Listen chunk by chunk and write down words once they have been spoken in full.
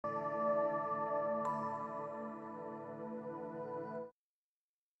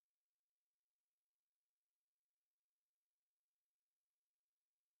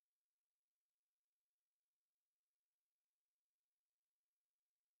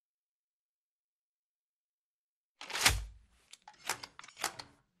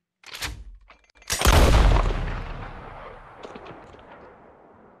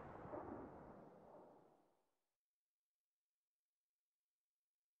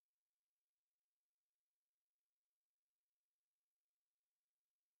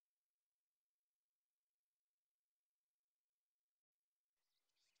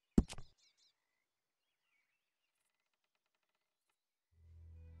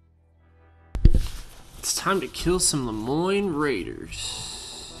It's time to kill some Lemoyne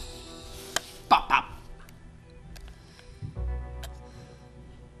Raiders. Bop bop.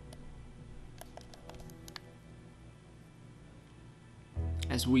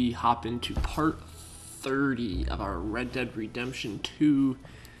 As we hop into part 30 of our Red Dead Redemption 2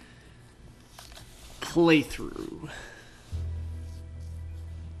 playthrough.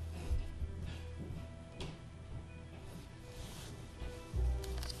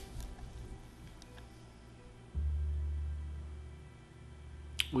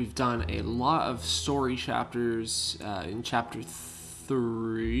 We've done a lot of story chapters in chapter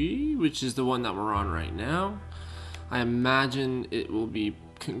 3, which is the one that we're on right now. I imagine it will be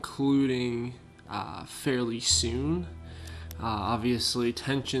concluding fairly soon. Obviously,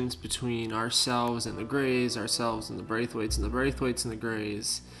 tensions between ourselves and the Greys, ourselves and the Braithwaites, and the Braithwaites and the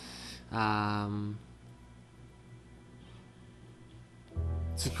Greys.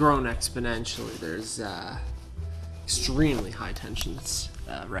 It's grown exponentially. There's extremely high tensions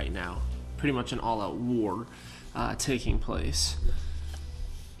right now. Pretty much an all-out war taking place.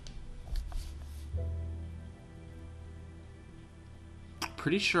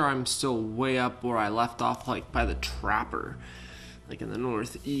 Pretty sure I'm still way up where I left off, like by the Trapper, like in the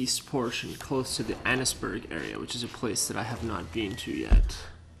northeast portion, close to the Annesburg area, which is a place that I have not been to yet.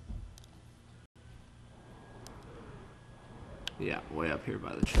 Yeah, way up here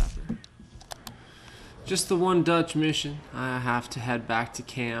by the Trapper. Just the one Dutch mission. I have to head back to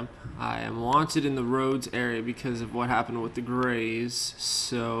camp. I am wanted in the Rhodes area because of what happened with the Greys,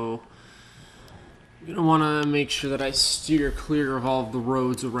 so I'm gonna want to make sure that I steer clear of all of the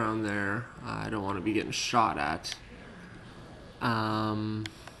roads around there. I don't want to be getting shot at.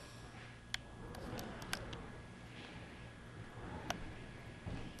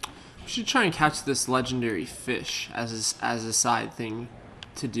 We should try and catch this legendary fish as a side thing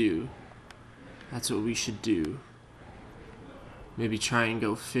to do. That's what we should do. Maybe try and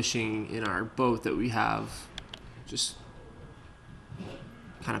go fishing in our boat that we have. Just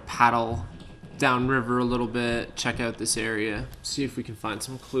kind of paddle downriver a little bit, check out this area, see if we can find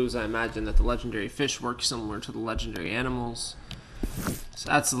some clues. I imagine that the legendary fish work similar to the legendary animals. So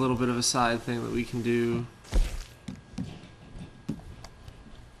that's a little bit of a side thing that we can do.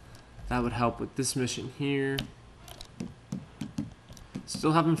 That would help with this mission here.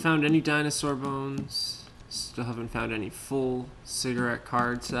 Still haven't found any dinosaur bones. Still haven't found any full cigarette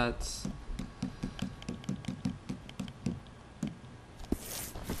card sets.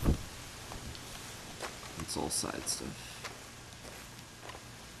 It's all side stuff.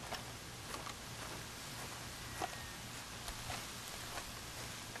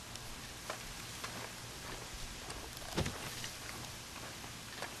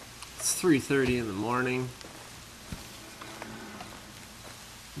 It's 3:30 in the morning.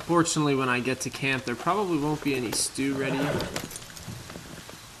 Unfortunately, when I get to camp, there probably won't be any stew ready.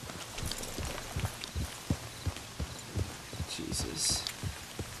 Jesus.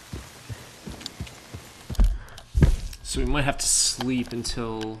 So we might have to sleep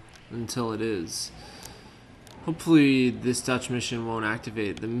until it is. Hopefully this Dutch mission won't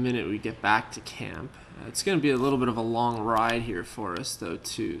activate the minute we get back to camp. It's going to be a little bit of a long ride here for us though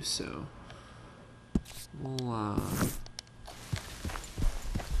too, so we'll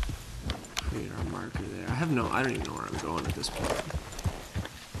create our marker there. I don't even know where I'm going at this point.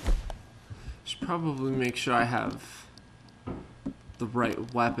 Should probably make sure I have the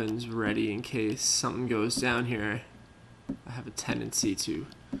right weapons ready in case something goes down here. I have a tendency to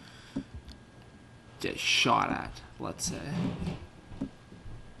get shot at, let's say.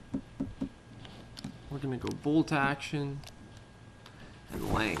 We're gonna go bolt action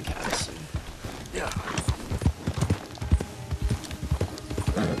and Lancaster. Yeah.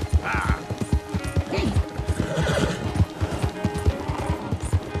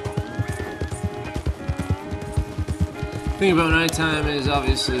 The thing about nighttime is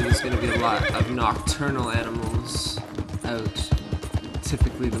obviously there's going to be a lot of nocturnal animals out,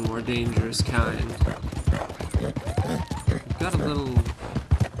 typically the more dangerous kind. We've got a little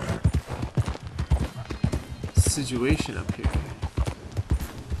situation up here.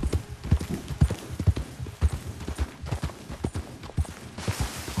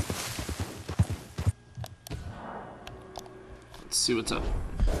 Let's see what's up.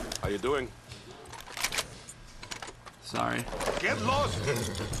 How you doing? Sorry. Get lost!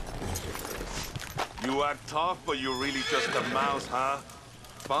 You act tough, but you're really just a mouse, huh?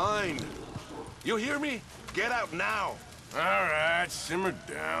 Fine. You hear me? Get out now! Alright, simmer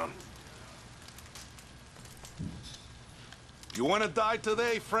down. You wanna die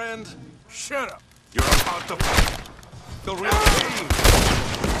today, friend? Shut up! You're about to fight the real thing!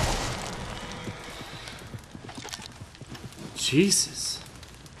 Jesus.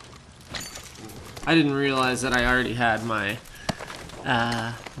 I didn't realize that I already had my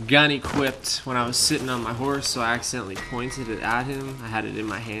gun equipped when I was sitting on my horse, so I accidentally pointed it at him. I had it in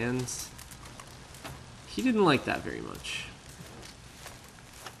my hands. He didn't like that very much.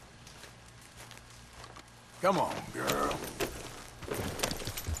 Come on, girl.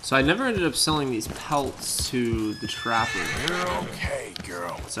 So I never ended up selling these pelts to the trapper. You're okay,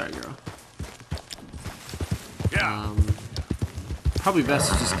 girl. Sorry, girl. Yeah. Probably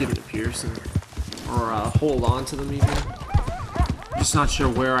best to just give it to Pearson. Or hold on to them even. I'm just not sure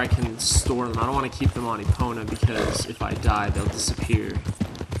where I can store them. I don't want to keep them on Epona because if I die, they'll disappear.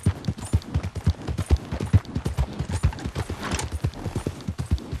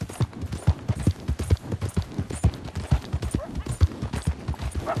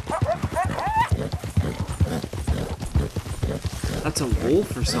 That's a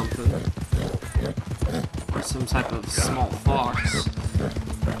wolf or something. Or some type of small fox.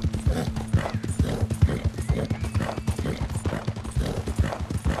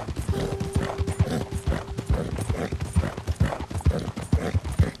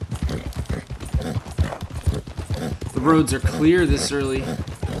 The roads are clear this early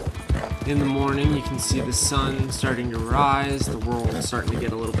in the morning. You can see the sun starting to rise. The world's starting to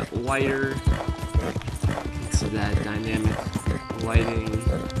get a little bit lighter. You can see that dynamic lighting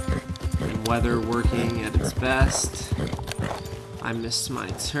and weather working at its best. I missed my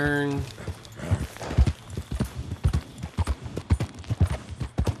turn.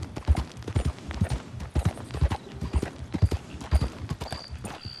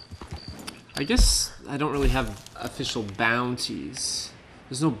 I guess I don't really have official bounties.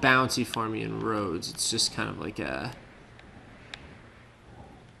 There's no bounty for me in Rhodes. It's just kind of like a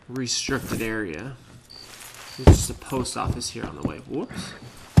restricted area. There's just a post office here on the way. Whoops.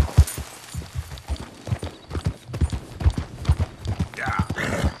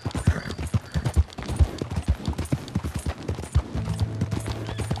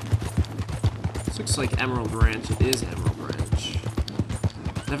 This looks like Emerald Ranch. It is Emerald Ranch.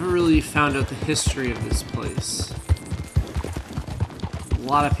 Never really found out the history of this place. A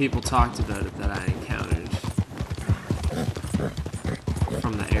lot of people talked about it that I encountered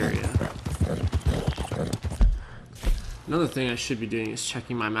from the area. Another thing I should be doing is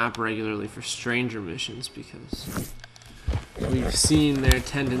checking my map regularly for stranger missions because we've seen their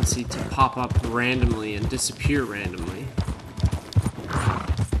tendency to pop up randomly and disappear randomly.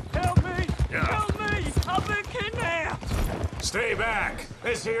 Help me! Help me! I've been kidnapped! Stay back.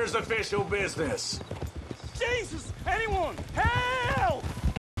 This here's official business. Jesus! Anyone! Help!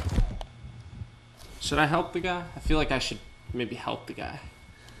 Should I help the guy? I feel like I should maybe help the guy.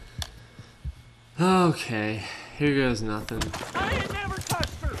 Okay, here goes nothing. I ain't never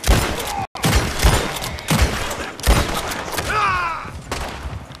touched her!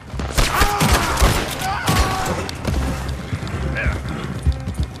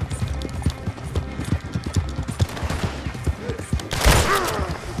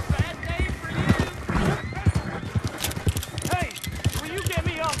 Bad day for you! Hey! Will you get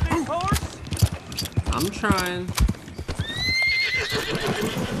me off this horse? I'm trying.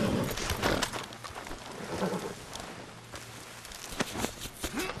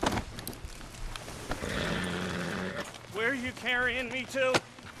 Where are you carrying me to?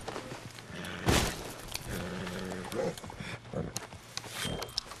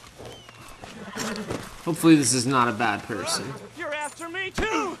 Hopefully this is not a bad person. You're after me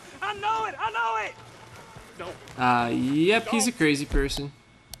too! I know it! I know it! Yep, he's a crazy person.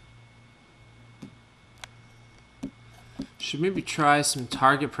 Should maybe try some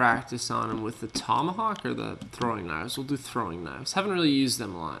target practice on him with the tomahawk or the throwing knives. We'll do throwing knives. Haven't really used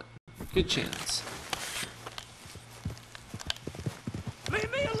them a lot. Good chance.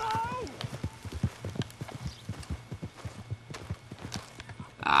 Leave me alone!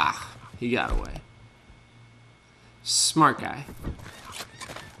 Ah, he got away. Smart guy.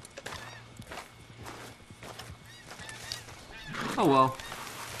 Oh well.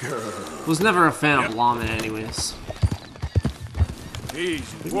 Was never a fan of lawmen anyways. Easy.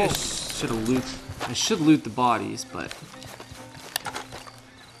 Maybe I should have loot. I should loot the bodies, but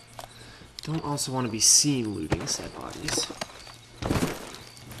don't also want to be seen looting said bodies.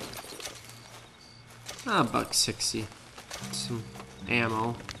 Ah, $1.60. Some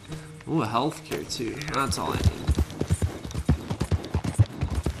ammo. Ooh, a healthcare too. That's all I need.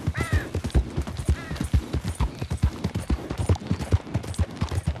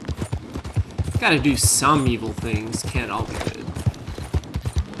 Gotta do some evil things. Can't all be good.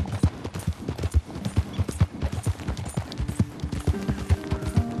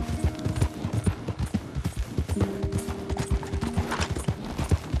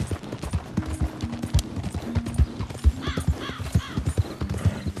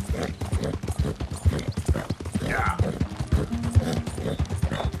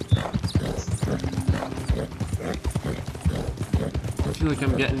 feel like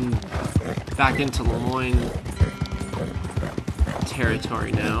I'm getting back into Lemoyne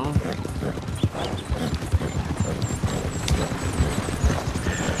territory now.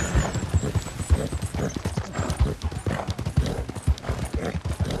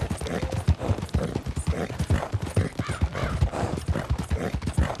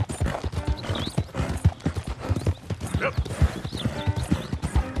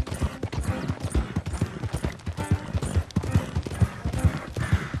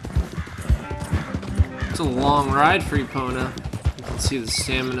 It's a long ride for Epona. You can see the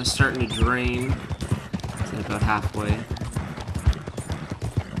stamina starting to drain. It's at about halfway.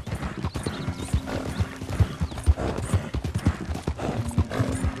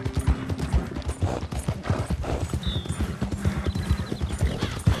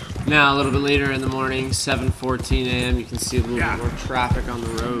 Now, a little bit later in the morning, 7:14 a.m., you can see a little bit more traffic on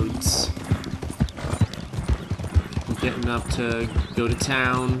the roads. Getting up to go to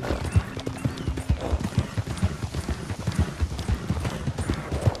town.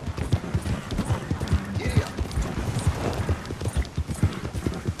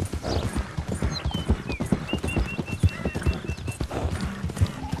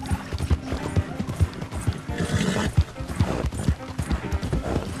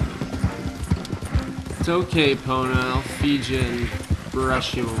 It's okay, Pona. I'll feed you and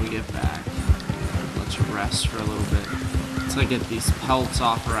brush you when we get back. Let you rest for a little bit. Until I get these pelts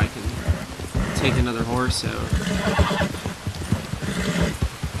off or I can take another horse out.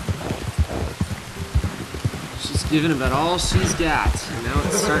 She's giving about all she's got, and now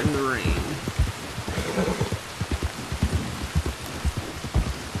it's starting to rain.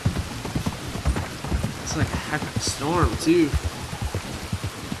 It's like a heck of a storm, too.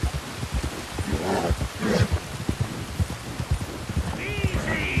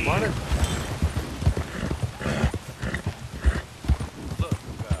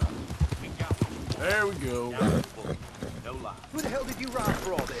 There we go. No lie. Who the hell did you rob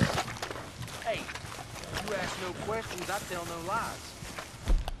for all this? Hey, you ask no questions, I tell no lies.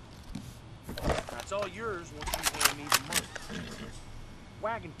 That's all yours once you hand me the money.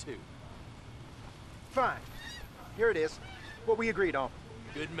 Wagon 2. Fine. Here it is. What we agreed on.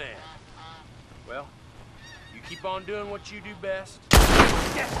 Good man. Well, you keep on doing what you do best.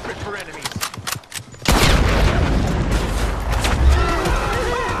 Desperate for enemies.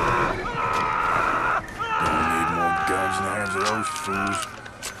 Don't need more guns in the hands of those fools.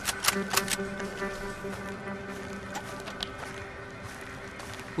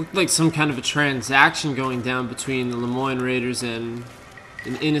 Looked like some kind of a transaction going down between the Lemoyne Raiders and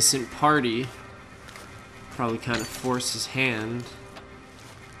an innocent party. Probably kind of forced his hand.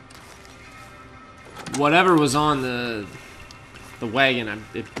 Whatever was on the wagon,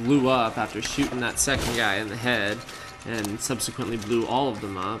 it blew up after shooting that second guy in the head, and subsequently blew all of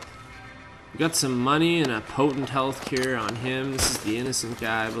them up. We got some money and a potent health cure on him. This is the innocent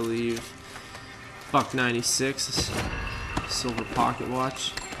guy, I believe. $1.96. Silver pocket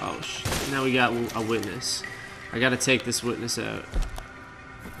watch. Oh shit. Now we got a witness. I gotta take this witness out.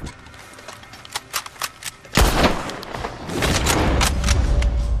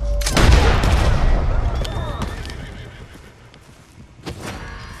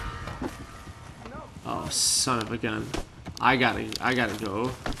 Oh, son of a gun. I gotta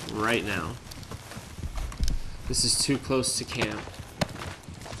go right now. This is too close to camp.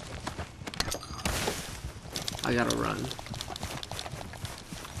 I gotta run.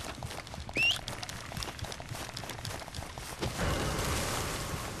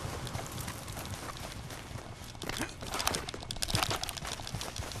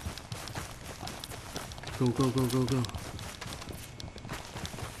 Go, go, go, go, go.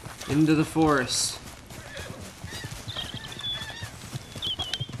 Into the forest.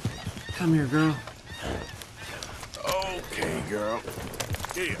 Come here, girl. Okay, girl.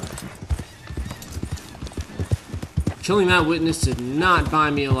 Here. Killing that witness did not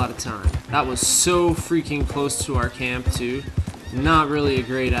buy me a lot of time. That was so freaking close to our camp, too. Not really a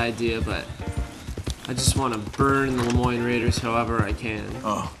great idea, but I just want to burn the Lemoyne Raiders however I can.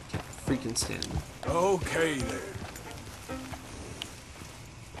 Oh. Can't freaking stand them. Okay, then.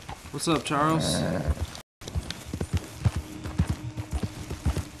 What's up, Charles?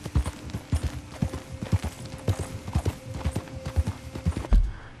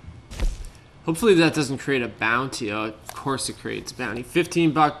 Hopefully that doesn't create a bounty. Oh, of course it creates a bounty.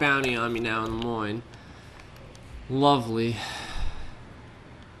 $15 bounty on me now in Lemoyne. Lovely.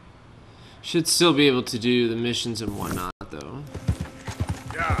 Should still be able to do the missions and whatnot, though.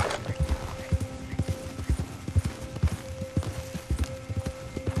 Yeah.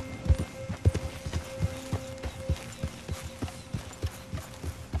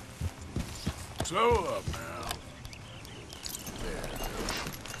 Slow up now.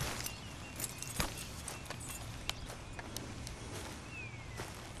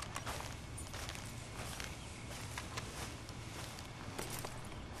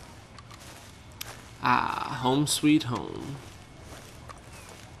 Ah, home sweet home.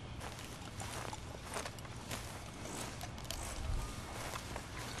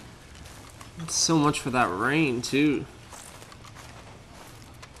 So much for that rain, too.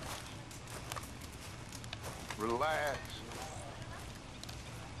 Relax.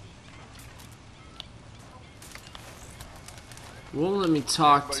 Won't let me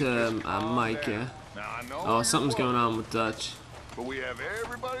talk to Micah. Now, I know Oh, you're something's going worried, on with Dutch. but we have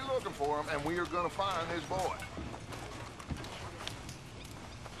everybody looking for him, and we are gonna find this boy.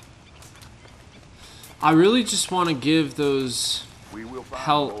 I really just want to give those We will find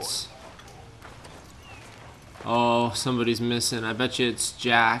pelts. Oh, somebody's missing. I bet you it's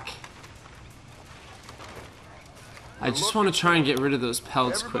Jack. I just want to try and get rid of those the boy.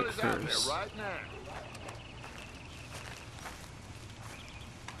 pelts quick Everybody's out there first. right now.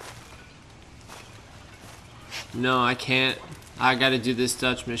 No, I can't. I gotta do this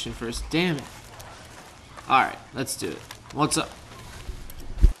Dutch mission first. Damn it. Alright, let's do it. What's up?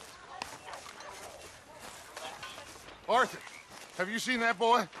 Arthur, have you seen that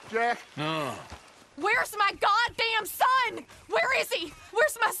boy, Jack? Where's my goddamn son? Where is he?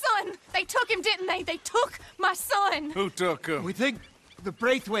 Where's my son? They took him, didn't they? They took my son. Who took him? We think the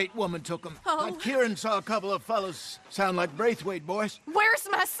Braithwaite woman took him. Oh. But Kieran saw a couple of fellows sound like Braithwaite boys. Where's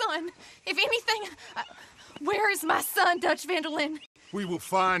my son? If anything, where is my son, Dutch Vanderlyn? We will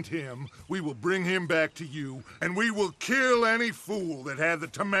find him, we will bring him back to you, and we will kill any fool that had the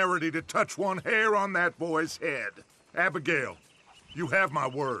temerity to touch one hair on that boy's head. Abigail, you have my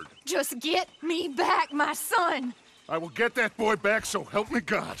word. Just get me back, my son. I will get that boy back, so help me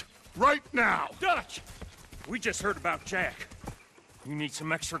God. Right now. Dutch! We just heard about Jack. You need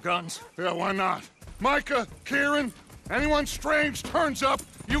some extra guns? Yeah, why not? Micah, Kieran, anyone strange turns up,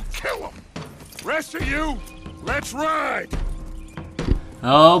 you kill him. Rest of you, let's ride.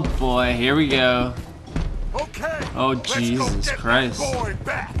 Oh boy, here we go. Okay. Oh, let's go Jesus get Christ. That boy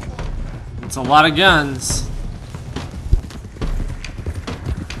back. It's a lot of guns.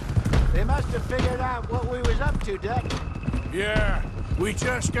 They must have figured out what we was up to, Dutch. Yeah, we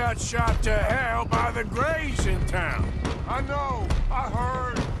just got shot to hell by the Greys in town. I know. I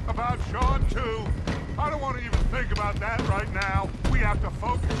heard about Sean, too. I don't want to even think about that right now. We have to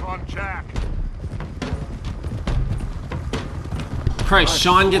focus on Jack. Christ,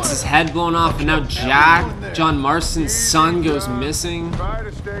 Sean gets his head blown off, and now Jack, John Marston's son, goes missing. Try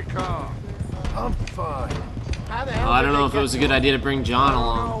to stay calm. I'm fine. How the hell Oh, I did don't they know if it get was a to good idea to bring John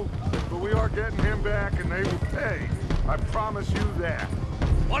along. No, but we are getting him back, and they will pay. I promise you that.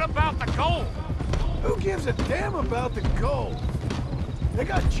 What about the gold? Who gives a damn about the gold? They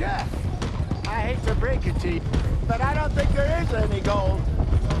got Jack. I hate to break it to you, but I don't think there is any gold.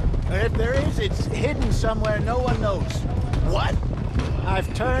 If there is, it's hidden somewhere no one knows. What?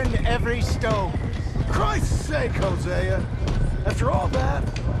 I've turned every stone. Christ's sake, Hosea. After all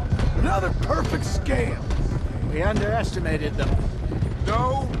that, another perfect scam. We underestimated them.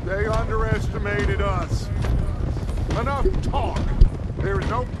 No, they underestimated us. Enough talk. There is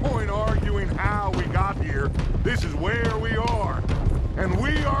no point arguing how we got here. This is where we are. And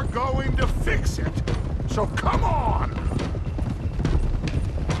we are going to fix it. So come on!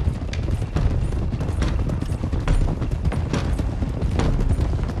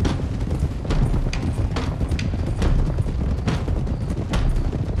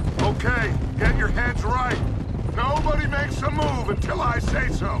 Okay, get your heads right. Nobody makes a move until I say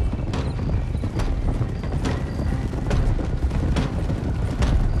so.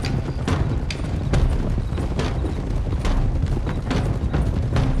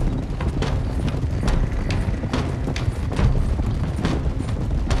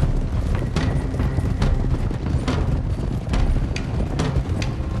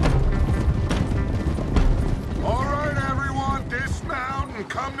 All right, everyone, dismount and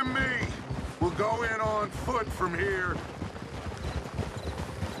come to me. We'll go in on foot from here.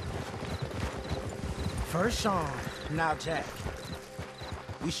 First Sean, now Jack.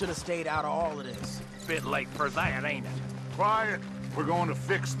 We should have stayed out of all of this. Bit late for that, ain't it? Quiet. We're going to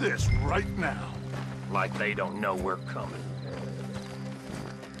fix this right now. Like they don't know we're coming.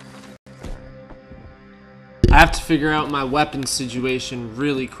 I have to figure out my weapon situation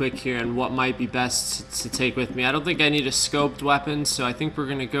really quick here and what might be best to take with me. I don't think I need a scoped weapon, so I think we're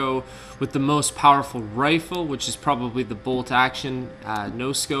going to go with the most powerful rifle, which is probably the bolt action,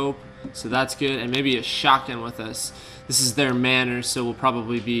 no scope. So that's good. And maybe a shotgun with us. This is their manor, so we'll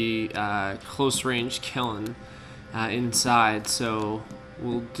probably be close range killing inside. So we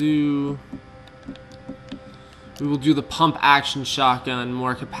will do the pump action shotgun,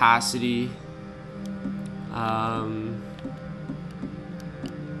 more capacity.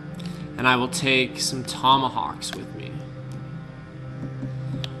 And I will take some tomahawks with me.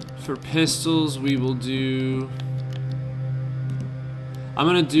 For pistols, we will do... I'm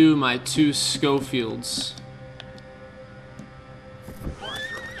gonna do my 2 Schofields.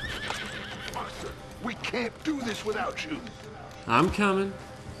 Arthur, we can't do this without you. I'm coming.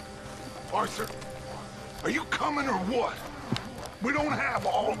 Arthur, are you coming or what? We don't have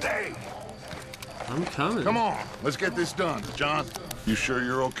all day. I'm coming. Come on, let's get this done. John, you sure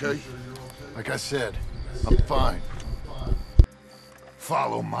you're okay? Like I said, I'm fine.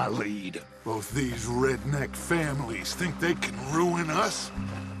 Follow my lead. Both these redneck families think they can ruin us?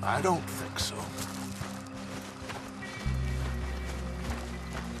 I don't think so.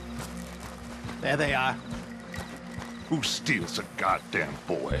 There they are. Who steals a goddamn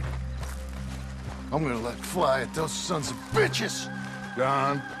boy? I'm gonna let fly at those sons of bitches.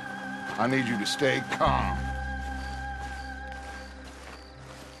 John, I need you to stay calm.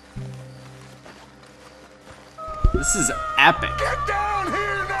 This is epic. Get down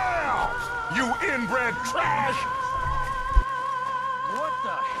here now! You inbred trash! What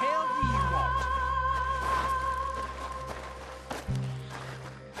the hell do you want?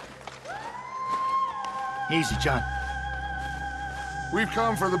 Easy, John. We've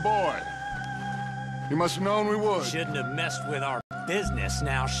come for the boy. You must have known we would. Shouldn't have messed with our business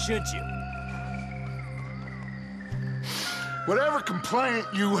now, should you? Whatever complaint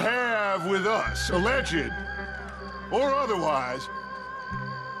you have with us, alleged or otherwise,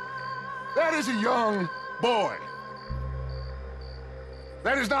 that is a young boy.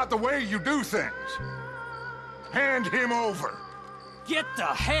 That is not the way you do things. Hand him over. Get the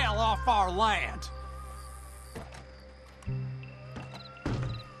hell off our land!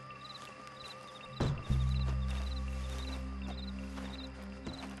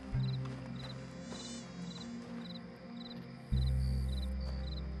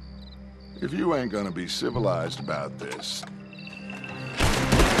 If you ain't gonna be civilized about this...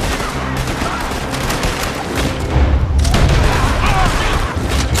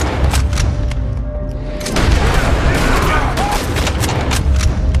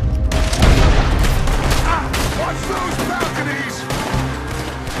 Watch those balconies!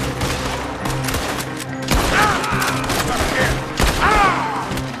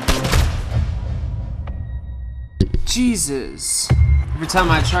 Jesus. Every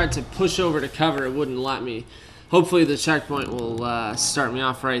time I tried to push over to cover, it wouldn't let me. Hopefully the checkpoint will start me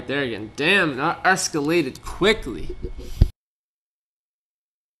off right there again. Damn, that escalated quickly.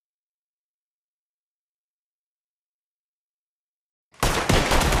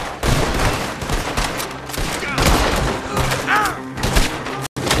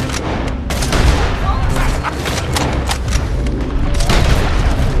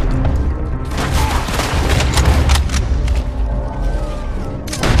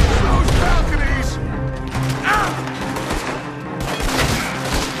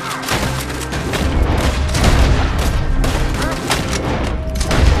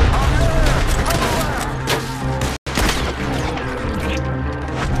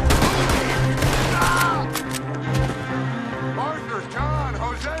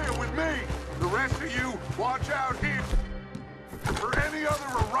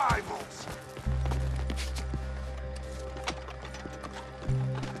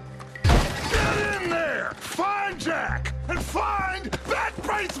 Jack! And find that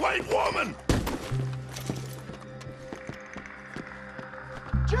Braithwaite woman!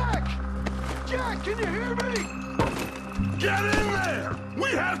 Jack! Jack, can you hear me? Get in there! We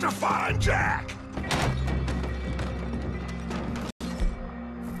have to find Jack!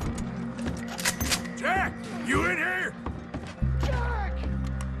 Jack, you in here? Jack!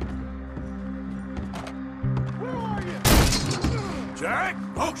 Where are you? Jack?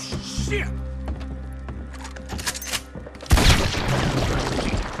 Oh, shit!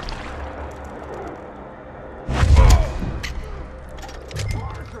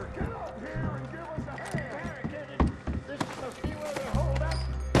 Arthur, get up here and give us a hand! This must be where they hold up.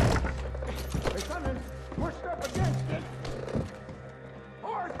 They're coming. Pushed up against it.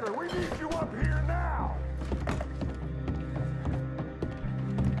 Arthur, we need you up here now!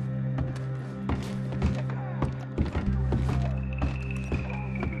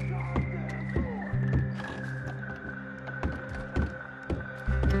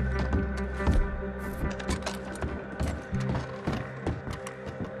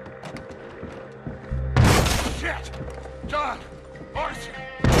 Shit! John! Arthur!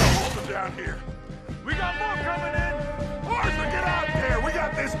 Hold them down here. We got more coming in! Arthur, get out there! We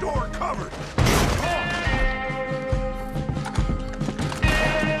got this door covered! Come on!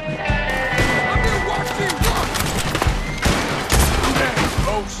 I'm gonna watch you run! I'm down,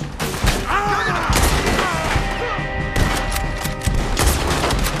 folks.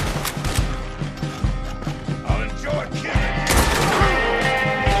 I'll enjoy killing you!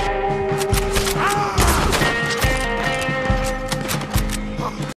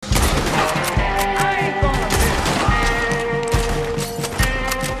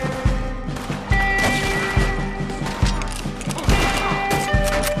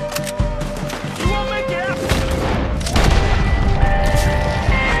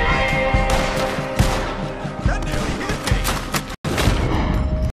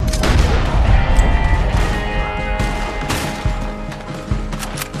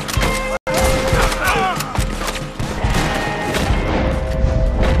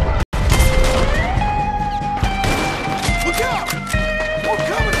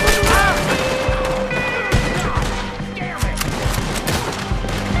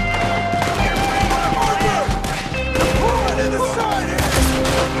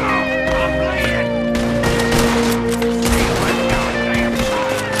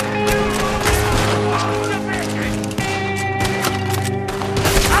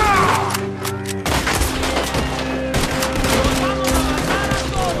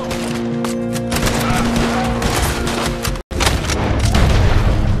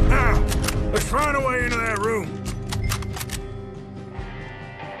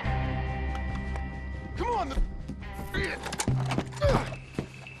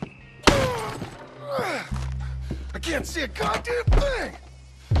 I can't see a goddamn thing!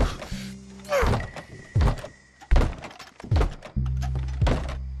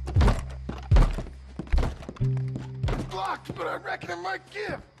 Blocked, but I reckon it might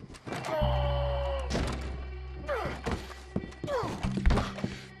give.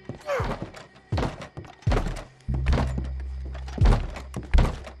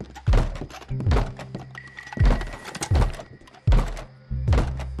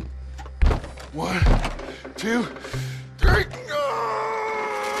 One, two, three.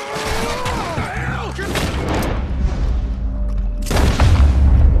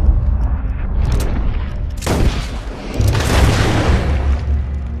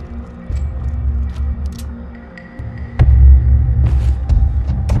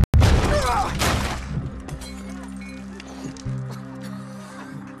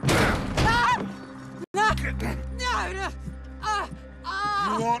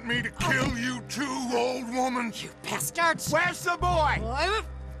 You want me to kill you too, old woman? You bastards! Where's the boy?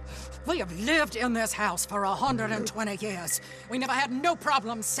 We have lived in this house for 120 years. We never had no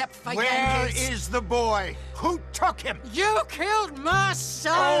problems except for Where Yankees. is the boy? Who took him? You killed my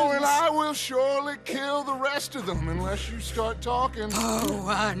son! Oh, and I will surely kill the rest of them unless you start talking. Oh,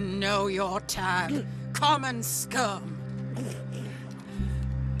 I know your type. Common scum.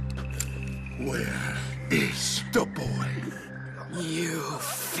 Where is the boy? You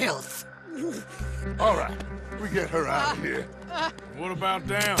filth. All right, we get her out of here. What about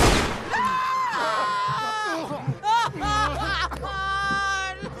down?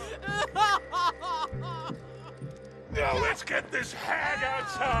 Now let's get this hag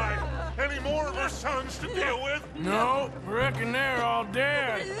outside. Any more of her sons to deal with? No, reckon they're all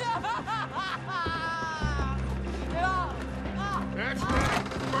dead. That's right.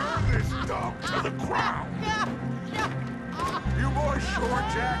 Burn this dog to the ground. You boys short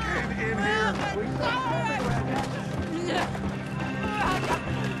jacket in here.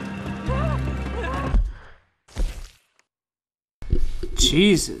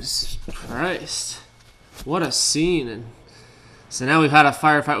 Jesus Christ. What a scene. And so now we've had a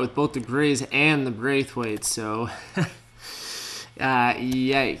firefight with both the Greys and the Braithwaites, so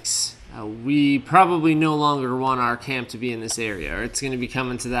yikes. We probably no longer want our camp to be in this area, or it's going to be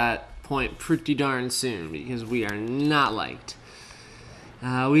coming to that point pretty darn soon, because we are not liked.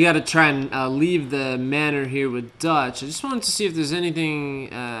 We got to try and leave the manor here with Dutch. I just wanted to see if there's anything,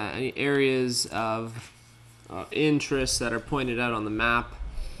 any areas of interest that are pointed out on the map.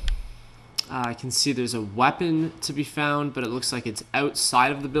 I can see there's a weapon to be found, but it looks like it's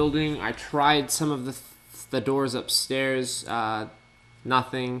outside of the building. I tried some of the doors upstairs,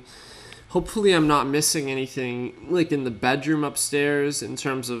 nothing. Hopefully I'm not missing anything like in the bedroom upstairs in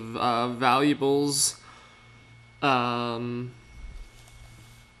terms of valuables. Yeah.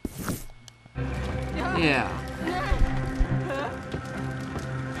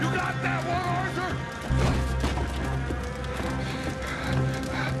 You got that one, Arthur?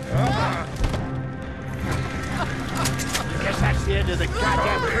 the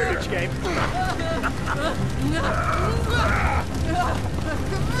goddamn cribbage game.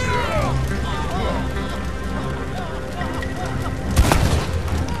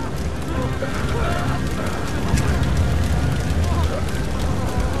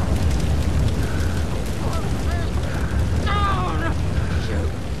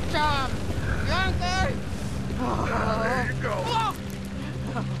 There you go.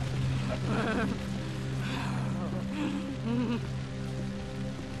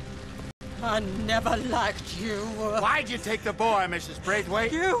 I never liked you. Why'd you take the boy, Mrs.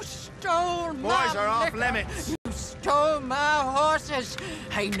 Braithwaite? You stole my Boys are off liquor. limits. You stole my horses.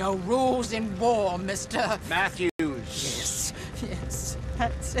 Ain't no rules in war, mister. Matthews. Yes, yes,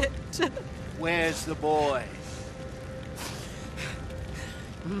 that's it. Where's the boy?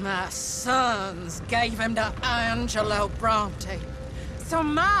 My sons gave him to Angelo Bronte. So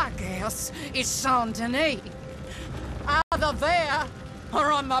my guess is Saint Denis. Either there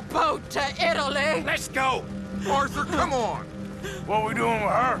or on the boat to Italy. Let's go. Arthur, come on. What we doing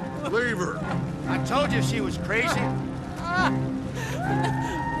with her? Leave her. I told you she was crazy.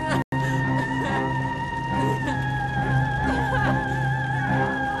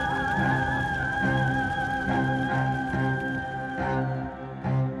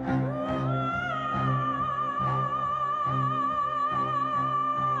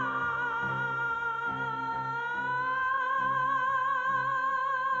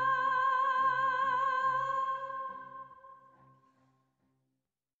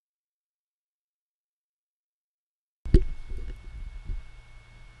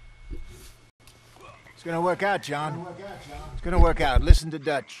 It's gonna work out, John. It's gonna work out. Listen to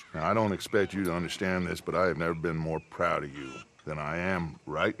Dutch. Now, I don't expect you to understand this, but I have never been more proud of you than I am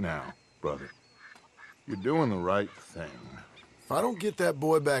right now, brother. You're doing the right thing. If I don't get that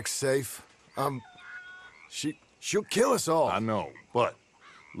boy back safe, she'll kill us all. I know, but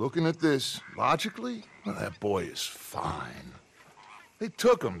looking at this logically, well, that boy is fine. They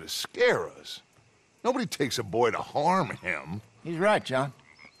took him to scare us. Nobody takes a boy to harm him. He's right, John.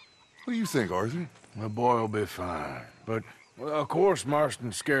 What do you think, Arthur? The boy will be fine. But, well, of course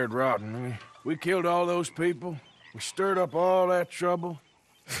Marston's scared rotten. We killed all those people. We stirred up all that trouble.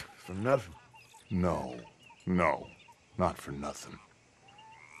 For nothing. No, not for nothing.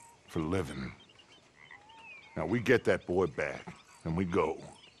 For living. Now, we get that boy back, and we go.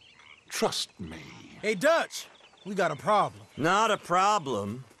 Trust me. Hey, Dutch, we got a problem. Not a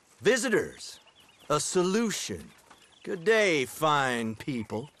problem. Visitors. A solution. Good day, fine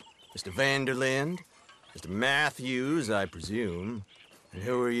people. Mr. Vanderlind, Mr. Matthews, I presume. And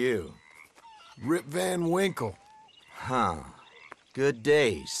who are you? Rip Van Winkle. Huh. Good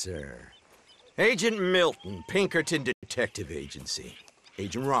day, sir. Agent Milton, Pinkerton Detective Agency.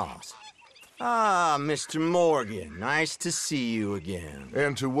 Agent Ross. Ah, Mr. Morgan, nice to see you again.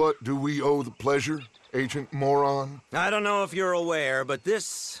 And to what do we owe the pleasure, Agent Moron? I don't know if you're aware, but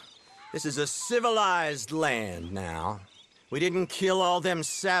this is a civilized land now. We didn't kill all them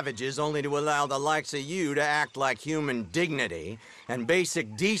savages only to allow the likes of you to act like human dignity, and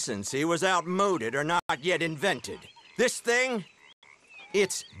basic decency was outmoded or not yet invented. This thing,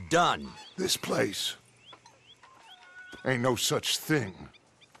 it's done. This place ain't no such thing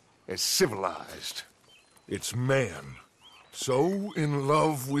as civilized. It's man, so in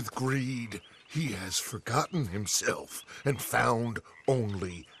love with greed, he has forgotten himself and found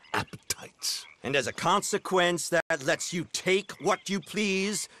only appetites. And as a consequence, that lets you take what you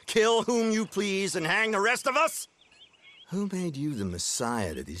please, kill whom you please, and hang the rest of us? Who made you the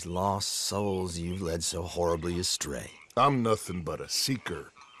messiah to these lost souls you've led so horribly astray? I'm nothing but a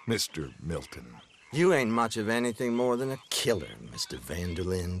seeker, Mr. Milton. You ain't much of anything more than a killer, Mr.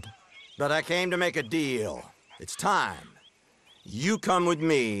 Vanderlind. But I came to make a deal. It's time. You come with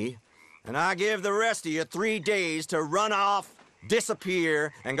me, and I give the rest of you 3 days to run off,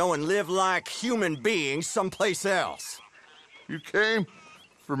 disappear, and go and live like human beings someplace else. You came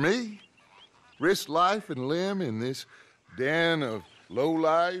for me? Risk life and limb in this den of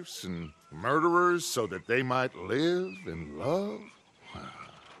lowlifes and murderers so that they might live and love?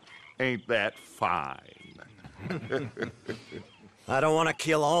 Ain't that fine? I don't want to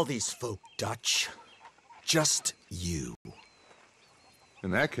kill all these folk, Dutch. Just you.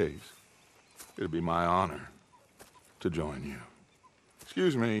 In that case, it'll be my honor to join you.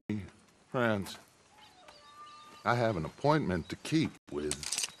 Excuse me, friends. I have an appointment to keep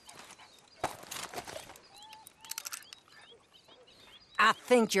with... I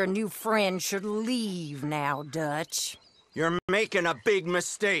think your new friend should leave now, Dutch. You're making a big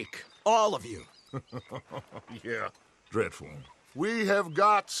mistake. All of you. Yeah, dreadful. We have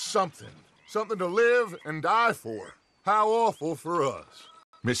got something. Something to live and die for. How awful for us.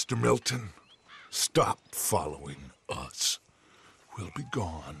 Mr. Milton, stop following us. We'll be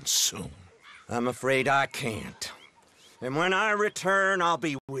gone soon. I'm afraid I can't. And when I return, I'll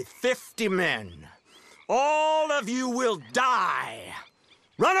be with 50 men. All of you will die.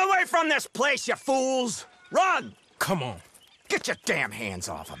 Run away from this place, you fools! Run! Come on. Get your damn hands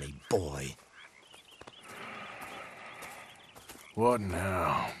off of me, boy. What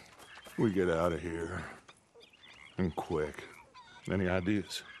now? We get out of here. And quick. Any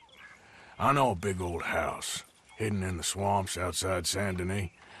ideas? I know a big old house, hidden in the swamps outside Saint Denis.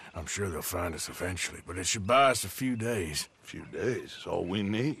 I'm sure they'll find us eventually, but it should buy us a few days. A few days is all we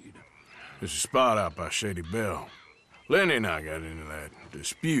need. There's a spot out by Shady Belle. Lenny and I got into that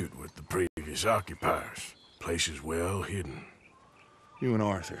dispute with the previous occupiers. Place is well hidden. You and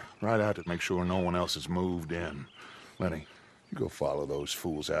Arthur, ride out to make sure no one else has moved in. Lenny, you go follow those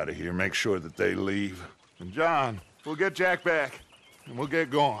fools out of here. Make sure that they leave. And John, we'll get Jack back, and we'll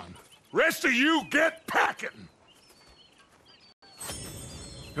get going. Rest of you, get packing!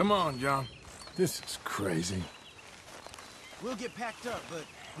 Come on, John. This is crazy. We'll get packed up, but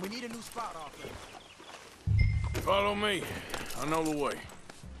we need a new spot off there. Follow me. I know the way.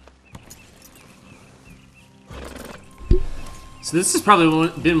 So this has probably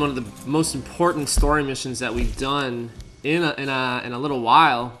been one of the most important story missions that we've done in a little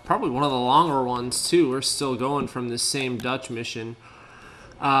while. Probably one of the longer ones too. We're still going from this same Dutch mission.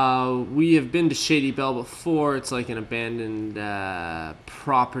 We have been to Shady Belle before. It's like an abandoned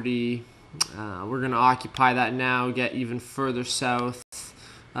property. We're gonna occupy that now. Get even further south,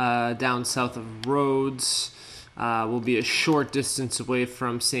 down south of Rhodes. We'll be a short distance away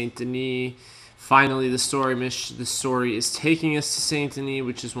from Saint Denis. Finally, the story is taking us to Saint Denis,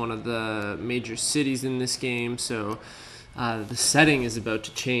 which is one of the major cities in this game. So the setting is about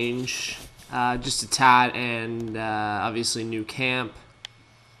to change just a tad, and obviously new camp.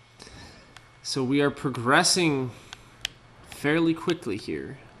 So we are progressing fairly quickly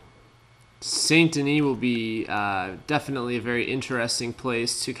here. Saint Denis will be definitely a very interesting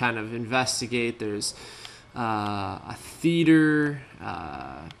place to kind of investigate. There's a theater,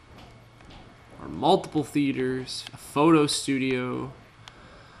 or multiple theaters, a photo studio,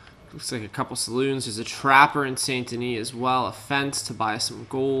 looks like a couple saloons. There's a trapper in Saint Denis as well, a fence to buy some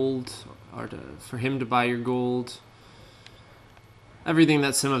gold, or for him to buy your gold. Everything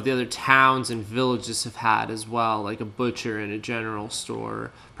that some of the other towns and villages have had as well, like a butcher and a general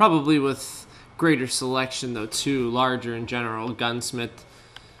store. Probably with greater selection though too, larger in general, gunsmith,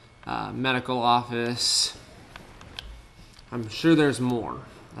 medical office. I'm sure there's more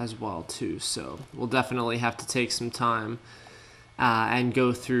as well too, so we'll definitely have to take some time and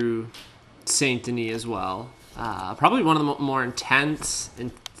go through Saint Denis as well. Probably one of the more intense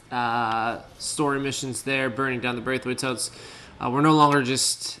story missions there, burning down the Braithwaite's house. We're no longer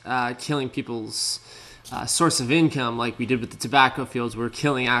just killing people's source of income like we did with the tobacco fields. We're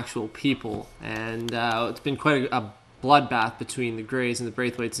killing actual people, and it's been quite a bloodbath between the Greys and the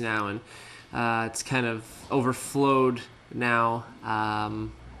Braithwaites now, and it's kind of overflowed now.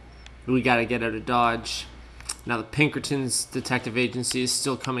 We got to get out of Dodge. Now the Pinkertons detective agency is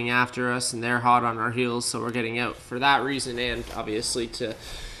still coming after us, and they're hot on our heels, so we're getting out for that reason, and obviously to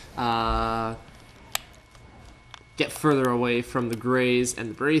get further away from the Greys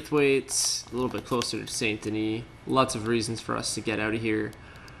and the Braithwaites, a little bit closer to Saint Denis. Lots of reasons for us to get out of here,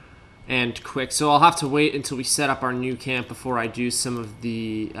 and quick. So I'll have to wait until we set up our new camp before I do some of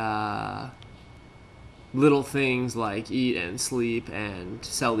the little things like eat and sleep and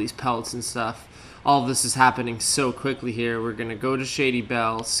sell these pelts and stuff. All of this is happening so quickly here. We're going to go to Shady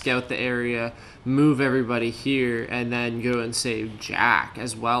Belle, scout the area, move everybody here, and then go and save Jack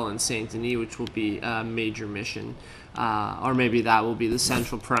as well in Saint Denis, which will be a major mission. Or maybe that will be the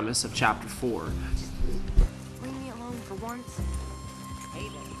central premise of Chapter 4. Leave me alone for once. Hey,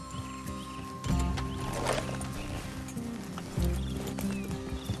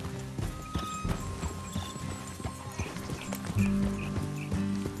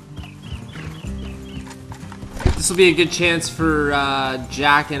 This will be a good chance for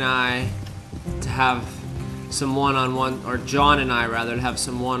Jack and I to have some one-on-one, or John and I rather, to have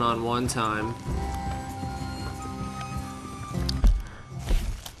some one-on-one time.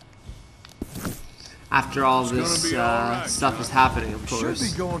 After all this stuff is happening, of course.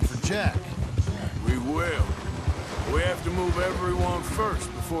 Should be going for Jack. We will. We have to move everyone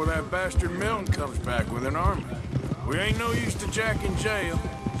first before that bastard Milton comes back with an army. We ain't no use to Jack in jail.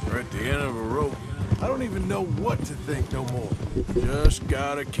 We're at the end of a rope. I don't even know what to think no more. Just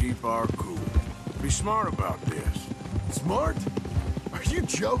gotta keep our cool. Be smart about this. Smart? Are you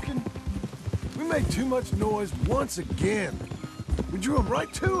joking? We made too much noise once again. We drew them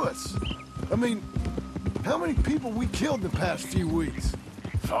right to us. I mean, how many people we killed in the past few weeks?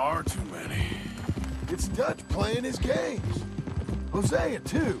 Far too many. It's Dutch playing his games. Hosea,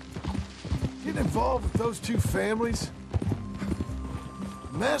 too. Getting involved with those two families.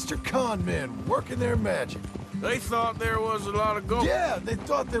 Master con men working their magic. They thought there was a lot of gold. Yeah, they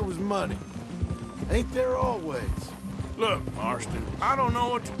thought there was money. Ain't there always? Look, Marston, I don't know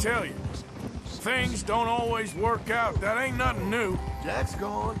what to tell you. Things don't always work out. That ain't nothing new. Jack's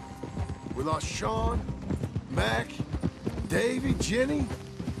gone. We lost Sean, Mac, Davy, Jenny.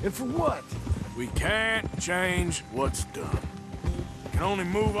 And for what? We can't change what's done. We can only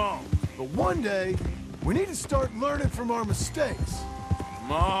move on. But one day, we need to start learning from our mistakes.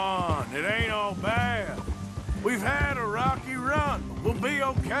 Come on, it ain't all bad. We've had a rocky run, but we'll be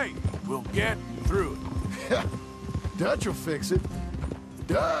okay. We'll get through it. Dutch will fix it.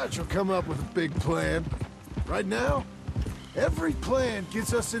 Dutch will come up with a big plan. Right now, every plan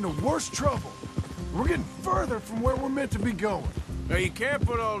gets us into worse trouble. We're getting further from where we're meant to be going. Now, you can't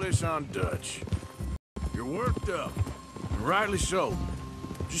put all this on Dutch. You're worked up, and rightly so.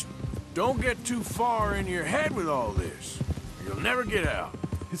 Just don't get too far in your head with all this. You'll never get out.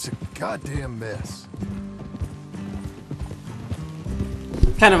 It's a goddamn mess.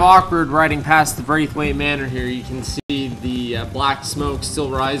 Kind of awkward riding past the Braithwaite Manor here. You can see the black smoke still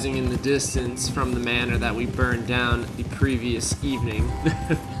rising in the distance from the manor that we burned down the previous evening.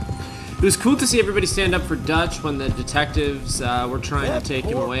 It was cool to see everybody stand up for Dutch when the detectives were trying to take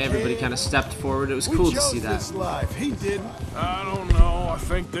him away. Everybody kind of stepped forward. It was cool to see that. This life. He didn't. I don't know. I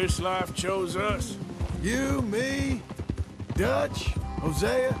think this life chose us. You, me, Dutch,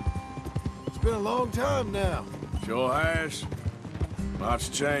 Hosea. It's been a long time now. Sure has. Lots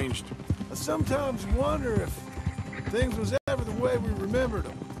changed. I sometimes wonder if things was ever the way we remembered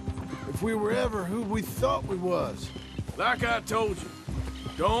them. If we were ever who we thought we was. Like I told you,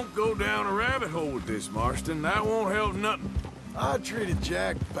 don't go down a rabbit hole with this, Marston. That won't help nothing. I treated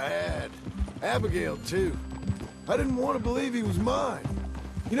Jack bad. Abigail, too. I didn't want to believe he was mine.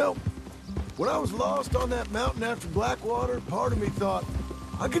 You know, when I was lost on that mountain after Blackwater, part of me thought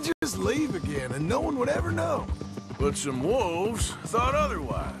I could just leave again and no one would ever know. But some wolves thought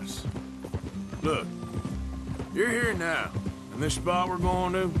otherwise. Look, you're here now, and this spot we're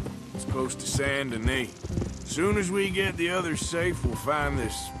going to, it's close to Saint Denis. As soon as we get the others safe, we'll find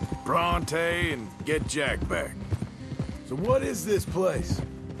this Bronte and get Jack back. So what is this place?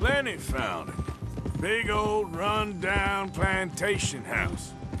 Lenny found it. Big old run-down plantation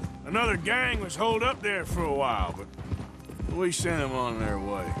house. Another gang was holed up there for a while, but we sent them on their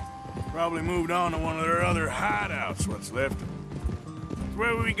way. Probably moved on to one of their other hideouts, what's left. It's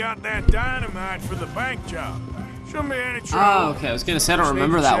where we got that dynamite for the bank job. Shouldn't be any trouble. Oh, okay. I was gonna say I don't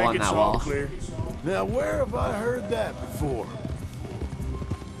remember that one that well. Now, where have I heard that before?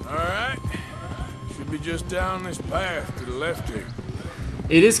 All right. Should be just down this path to the left here.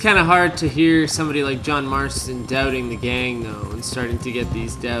 It is kind of hard to hear somebody like John Marston doubting the gang, though, and starting to get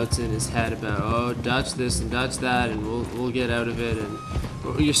these doubts in his head about, oh, Dutch this and Dutch that, and we'll get out of it. And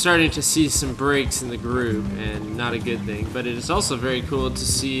you're starting to see some breaks in the group, and not a good thing. But it is also very cool to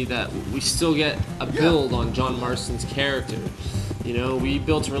see that we still get a build on John Marston's character. You know, we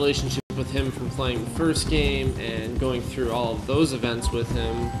built a relationship with him from playing the first game and going through all of those events with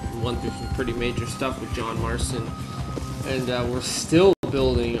him. We went through some pretty major stuff with John Marston, and we're still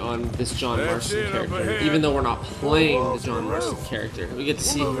building on this John Marston character, even though we're not playing the John Marston character. We get to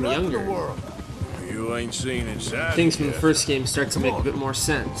see him younger. You ain't seen inside. Things from the first game start to make a bit more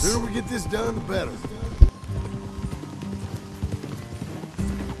sense. The sooner we get this done, the better.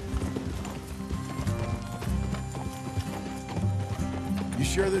 You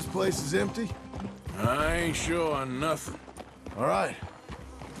sure this place is empty? I ain't sure on nothing. All right.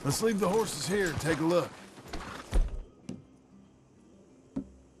 Let's leave the horses here and take a look.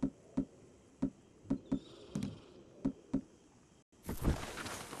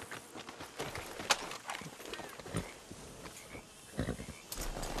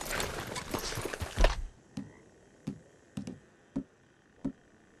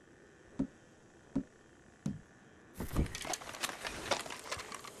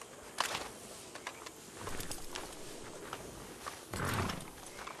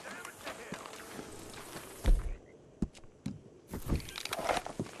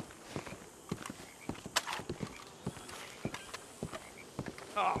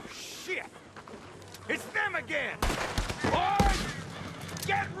 Oh, shit! It's them again! Boys!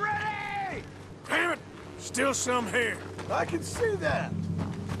 Get ready! Damn it! Still some here. I can see that.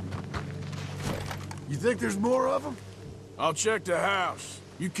 You think there's more of them? I'll check the house.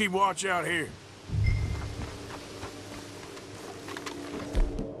 You keep watch out here.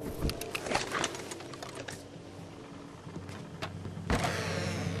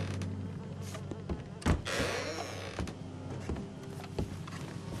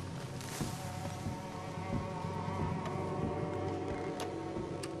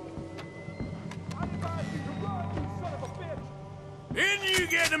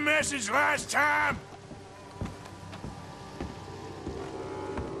 the message last time?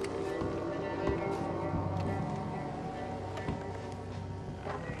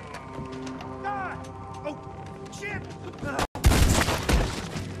 Oh, shit!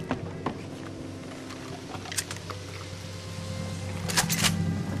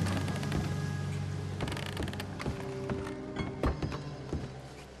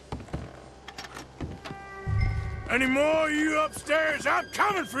 Any more of you upstairs? I'm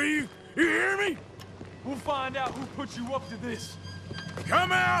coming for you. You hear me? We'll find out who put you up to this.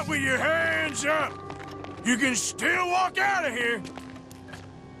 Come out with your hands up. You can still walk out of here.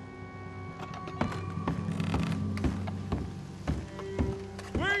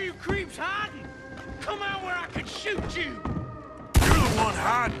 Where are you creeps hiding? Come out where I can shoot you. You're the one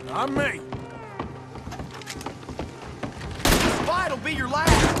hiding, not me. This fight'll be your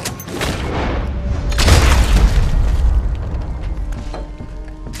last.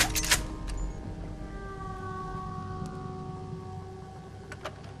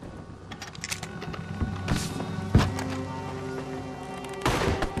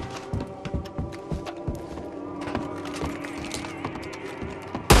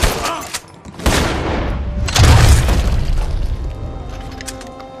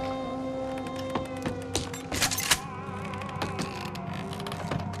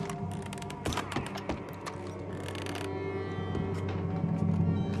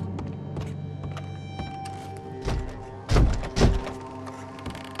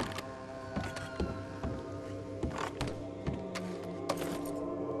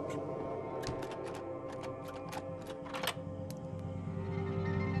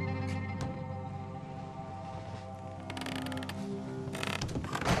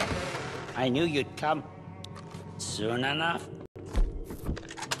 I knew you'd come soon enough.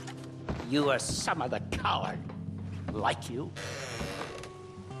 You are some of the coward, like you.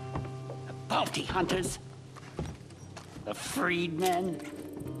 The bounty hunters, the freedmen,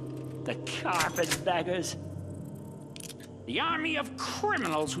 the carpetbaggers, the army of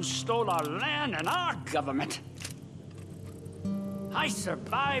criminals who stole our land and our government. I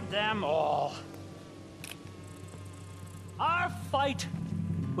survived them all. Our fight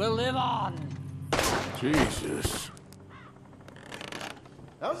will live on. Jesus.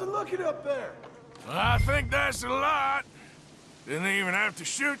 How's it looking up there? I think that's a lot. Didn't even have to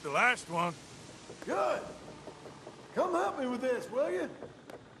shoot the last one. Good. Come help me with this, will you?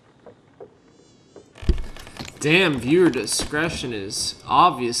 Damn, viewer discretion is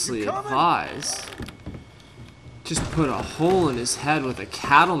obviously advised. Just put a hole in his head with a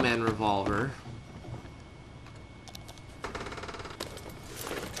cattleman revolver.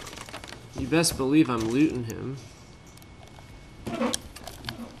 You best believe I'm looting him.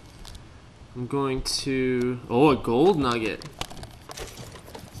 I'm going to... Oh, a gold nugget.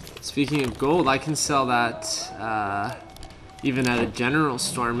 Speaking of gold, I can sell that even at a general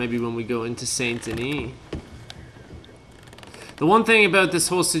store, maybe when we go into Saint Denis. The one thing about this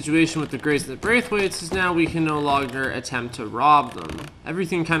whole situation with the Greys and the Braithwaites is now we can no longer attempt to rob them.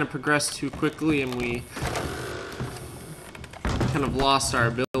 Everything kind of progressed too quickly and we kind of lost our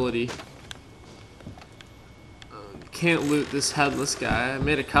ability. Can't loot this headless guy. I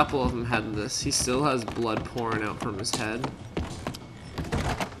made a couple of them headless. He still has blood pouring out from his head.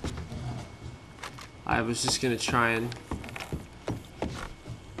 I was just gonna try and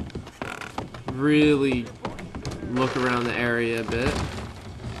really look around the area a bit.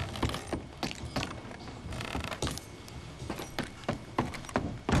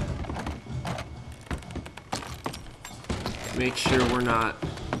 Make sure we're not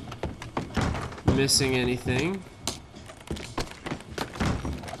missing anything.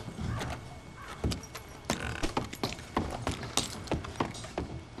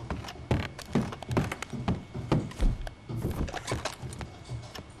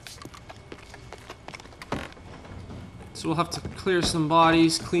 So we'll have to clear some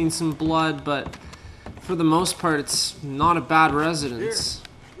bodies, clean some blood, but for the most part, it's not a bad residence.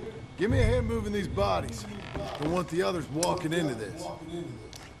 Here, give me a hand moving these bodies. I don't want the others walking into this.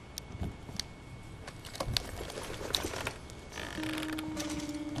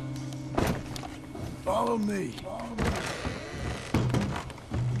 Follow me.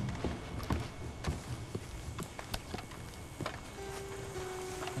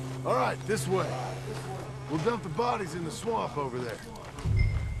 All right, this way. We'll dump the bodies in the swamp over there.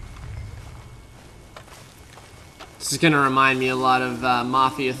 This is gonna remind me a lot of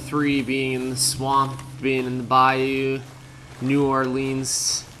Mafia 3 being in the swamp, being in the bayou, New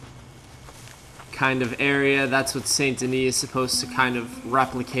Orleans kind of area. That's what Saint Denis is supposed to kind of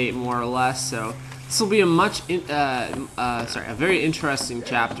replicate more or less. So This will be a a very interesting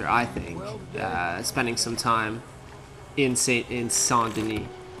chapter, I think. Spending some time in Saint Denis.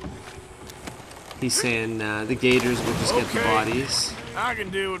 He's saying the Gators will just get the bodies. I can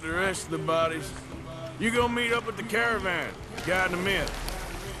deal with the rest of the bodies. You go meet up at the caravan. Guiding them in.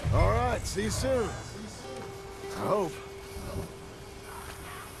 All right, see you soon. I hope.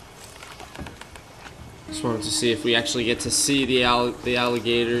 Just wanted to see if we actually get to see the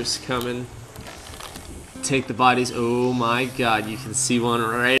alligators coming. Take the bodies. Oh my god, you can see one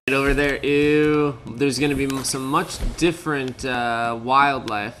right over there. Ew. There's going to be some much different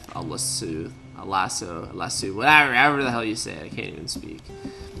wildlife. A lasso, whatever the hell you say. I can't even speak.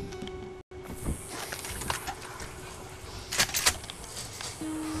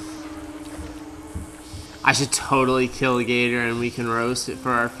 I should totally kill a gator and we can roast it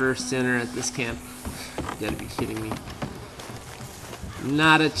for our first dinner at this camp. You gotta be kidding me.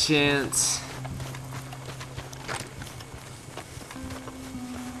 Not a chance.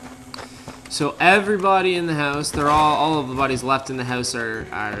 So everybody in the house, all of the bodies left in the house are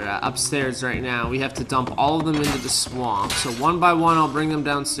upstairs right now. We have to dump all of them into the swamp. So one by one I'll bring them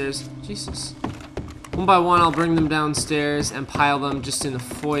downstairs. Jesus. One by one I'll bring them downstairs and pile them just in the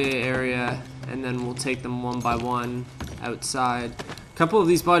foyer area. And then we'll take them one by one outside. A couple of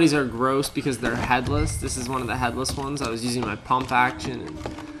these bodies are gross because they're headless. This is one of the headless ones. I was using my pump action and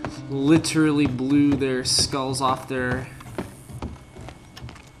literally blew their skulls off their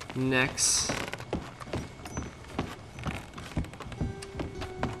necks.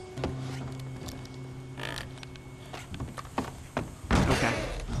 Okay.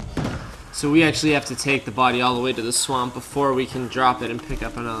 So we actually have to take the body all the way to the swamp before we can drop it and pick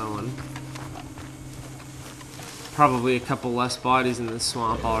up another one. Probably a couple less bodies in the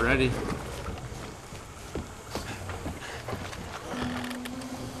swamp already.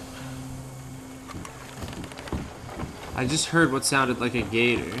 I just heard what sounded like a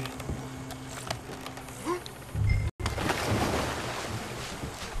gator.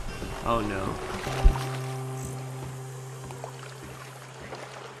 Oh no.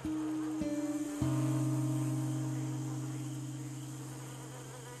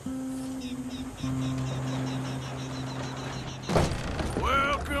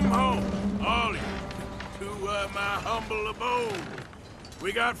 Welcome home, all of you, to my humble abode.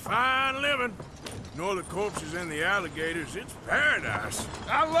 We got fine living. Nor the corpses and the alligators, it's paradise.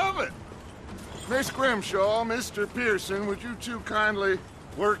 I love it. Miss Grimshaw, Mr. Pearson, would you two kindly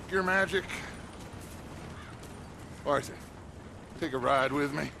work your magic? Arthur, take a ride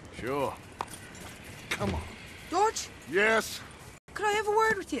with me. Sure. Come on. George? Yes? Could I have a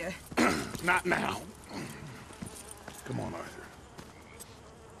word with you? Not now. Come on, Arthur.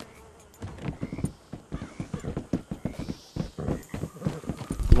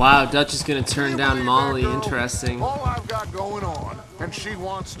 Wow, Dutch is gonna turn down Molly. Interesting. All I've got going on, and she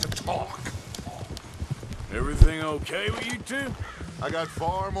wants to talk. Everything okay with you two? I got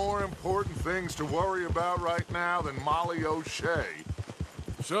far more important things to worry about right now than Molly O'Shea.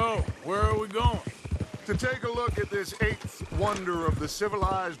 So, where are we going? To take a look at this eighth wonder of the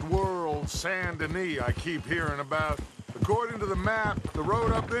civilized world, Saint Denis, I keep hearing about. According to the map, the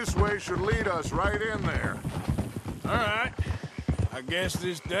road up this way should lead us right in there. All right. I guess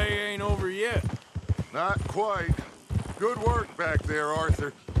this day ain't over yet. Not quite. Good work back there,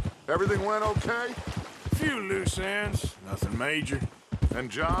 Arthur. Everything went okay? A few loose ends, nothing major. And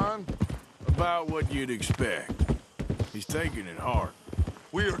John? About what you'd expect. He's taking it hard.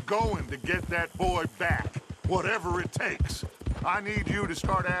 We are going to get that boy back, whatever it takes. I need you to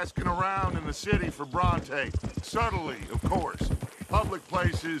start asking around in the city for Bronte. Subtly, of course. Public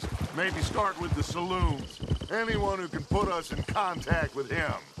places, maybe start with the saloons. Anyone who can put us in contact with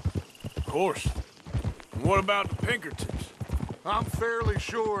him. Of course. And what about the Pinkertons? I'm fairly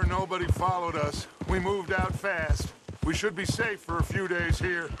sure nobody followed us. We moved out fast. We should be safe for a few days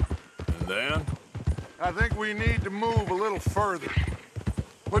here. And then? I think we need to move a little further.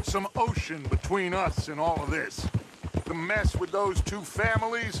 Put some ocean between us and all of this. The mess with those two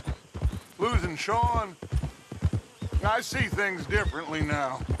families, losing Sean. I see things differently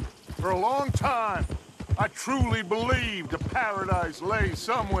now. For a long time, I truly believed a paradise lay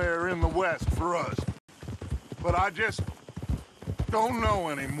somewhere in the West for us. But I just don't know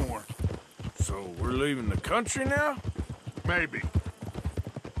anymore. So we're leaving the country now? Maybe.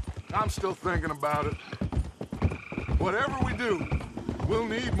 I'm still thinking about it. Whatever we do, we'll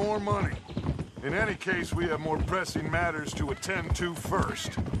need more money. In any case, we have more pressing matters to attend to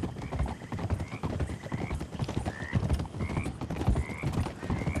first.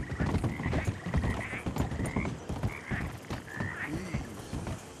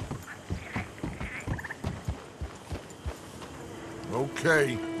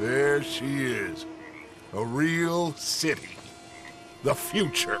 Okay, there she is. A real city. The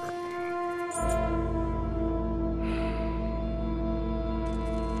future.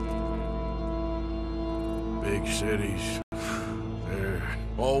 Big cities. They're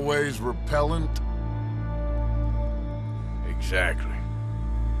always repellent. Exactly.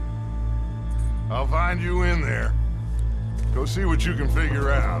 I'll find you in there. Go see what you can figure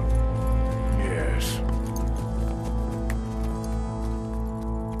out. Yes.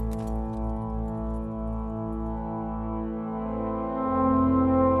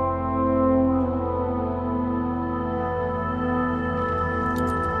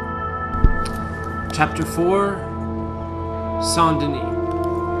 Chapter 4, Saint-Denis.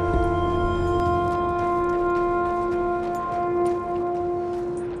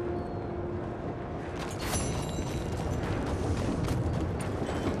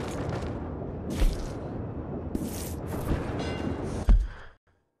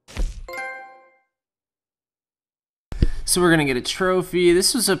 So we're gonna get a trophy.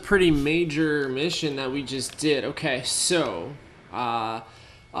 This was a pretty major mission that we just did. Okay, so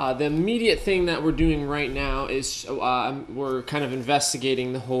the immediate thing that we're doing right now is we're kind of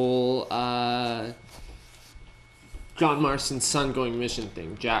investigating the whole John Marston's son going mission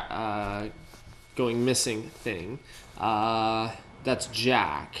thing, going missing thing. That's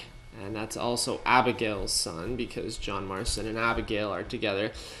Jack, and that's also Abigail's son because John Marston and Abigail are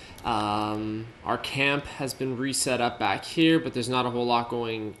together. Our camp has been reset up back here, but there's not a whole lot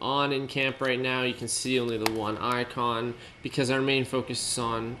going on in camp right now. You can see only the one icon because our main focus is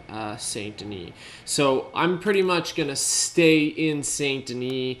on Saint-Denis. So I'm pretty much going to stay in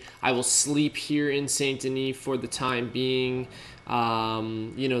Saint-Denis. I will sleep here in Saint-Denis for the time being.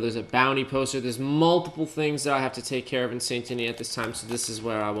 You know, there's a bounty poster. There's multiple things that I have to take care of in Saint-Denis at this time, so this is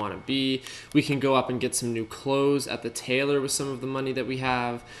where I want to be. We can go up and get some new clothes at the tailor with some of the money that we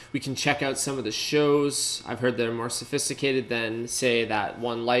have. We can check out some of the shows. I've heard they're more sophisticated than, say, that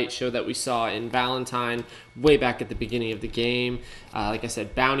one light show that we saw in Valentine way back at the beginning of the game. Like I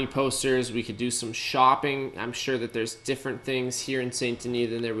said, bounty posters. We could do some shopping. I'm sure that there's different things here in Saint-Denis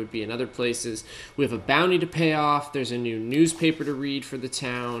than there would be in other places. We have a bounty to pay off. There's a new newspaper to read for the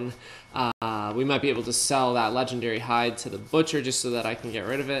town. We might be able to sell that legendary hide to the butcher just so that I can get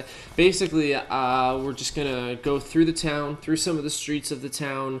rid of it. Basically, we're just gonna go through the town, through some of the streets of the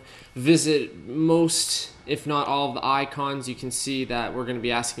town, visit most, if not all, of the icons. You can see that we're gonna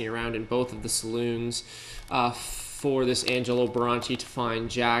be asking around in both of the saloons for this Angelo Bronte to find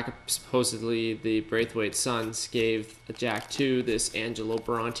Jack. Supposedly the Braithwaite sons gave Jack to this Angelo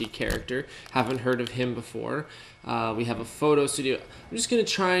Bronte character. Haven't heard of him before. We have a photo studio. I'm just going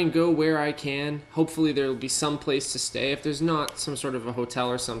to try and go where I can. Hopefully there will be some place to stay. If there's not some sort of a hotel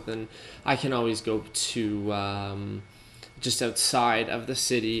or something, I can always go to just outside of the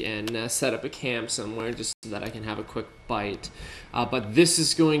city and set up a camp somewhere just so that I can have a quick bite. But this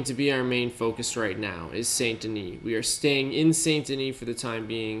is going to be our main focus right now, is Saint-Denis. We are staying in Saint-Denis for the time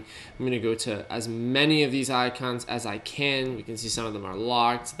being. I'm going to go to as many of these icons as I can. We can see some of them are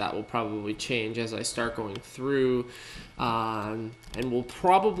locked. That will probably change as I start going through. And we'll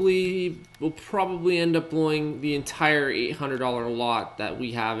probably end up blowing the entire $800 lot that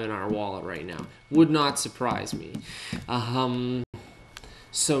we have in our wallet right now. Would not surprise me.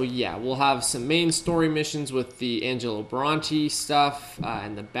 So yeah, we'll have some main story missions with the Angelo Bronte stuff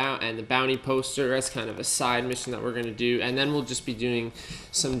and the bounty poster. That's kind of a side mission that we're going to do, and then we'll just be doing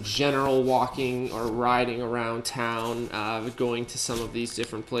some general walking or riding around town, going to some of these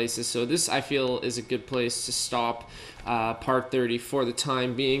different places. So this, I feel, is a good place to stop part 30 for the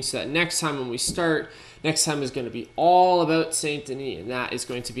time being, so that next time when we start, next time is going to be all about Saint-Denis, and that is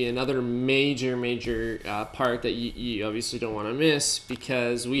going to be another major part that you obviously don't want to miss,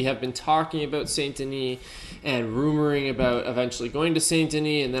 because we have been talking about Saint-Denis and rumoring about eventually going to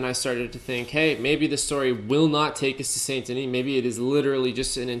Saint-Denis, and then I started to think, hey, maybe the story will not take us to Saint-Denis. Maybe it is literally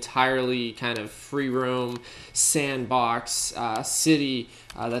just an entirely kind of free roam sandbox city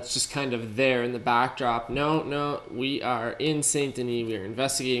that's just kind of there in the backdrop. No, we are in Saint-Denis. We are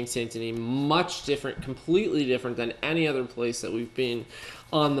investigating Saint-Denis. Much different, completely different than any other place that we've been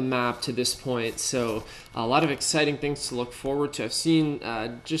on the map to this point. So a lot of exciting things to look forward to. I've seen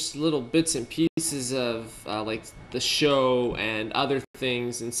just little bits and pieces of like the show and other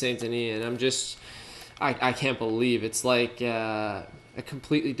things in Saint-Denis, and I'm just, I can't believe it's like a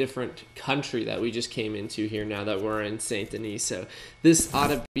completely different country that we just came into here now that we're in Saint-Denis. So this ought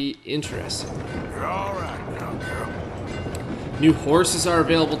to be interesting. You're all right now, girl. New horses are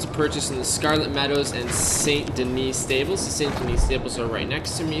available to purchase in the Scarlet Meadows and St. Denis stables. The St. Denis stables are right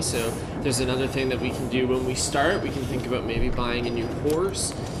next to me, so there's another thing that we can do when we start. We can think about maybe buying a new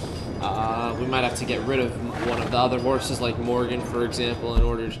horse. We might have to get rid of one of the other horses, like Morgan, for example, in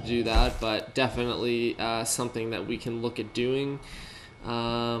order to do that, but definitely something that we can look at doing.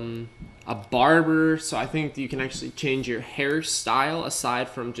 A barber, so I think you can actually change your hairstyle aside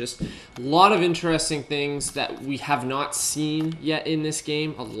from just a lot of interesting things that we have not seen yet in this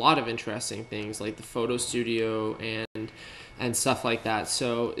game. A lot of interesting things like the photo studio and stuff like that.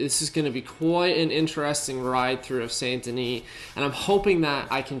 So this is going to be quite an interesting ride through of Saint Denis, and I'm hoping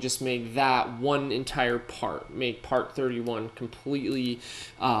that I can just make that one entire part, make part 31 completely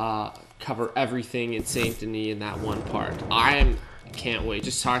cover everything in Saint Denis in that one part. Can't wait.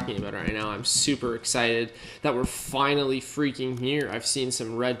 Just talking about it right now, I'm super excited that we're finally freaking here. I've seen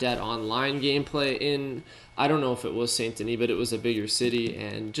some Red Dead Online gameplay in, I don't know if it was Saint Denis, but it was a bigger city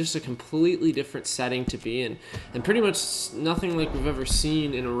and just a completely different setting to be in, and pretty much nothing like we've ever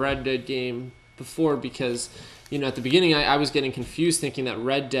seen in a Red Dead game before, because, you know, at the beginning I was getting confused thinking that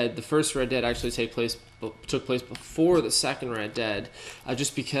Red Dead, the first Red Dead, actually took place before the second Red Dead,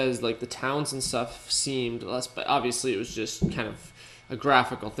 just because like the towns and stuff seemed less, but obviously it was just kind of a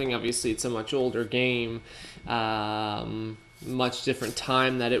graphical thing. Obviously it's a much older game, much different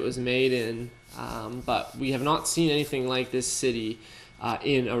time that it was made in, but we have not seen anything like this city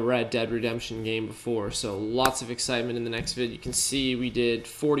in a Red Dead Redemption game before, so lots of excitement in the next vid. You can see we did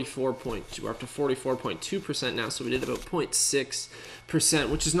 44.2, we're up to 44.2% now, so we did about 0.6%,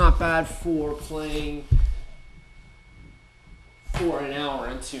 which is not bad for playing for an hour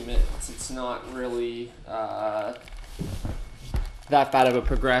and 2 minutes. It's not really that bad of a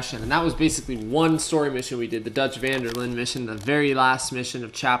progression. And that was basically one story mission we did, the Dutch van der Linde mission, the very last mission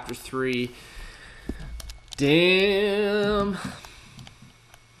of chapter 3. Damn.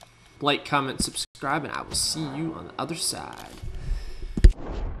 Like, comment, subscribe, and I will see you on the other side.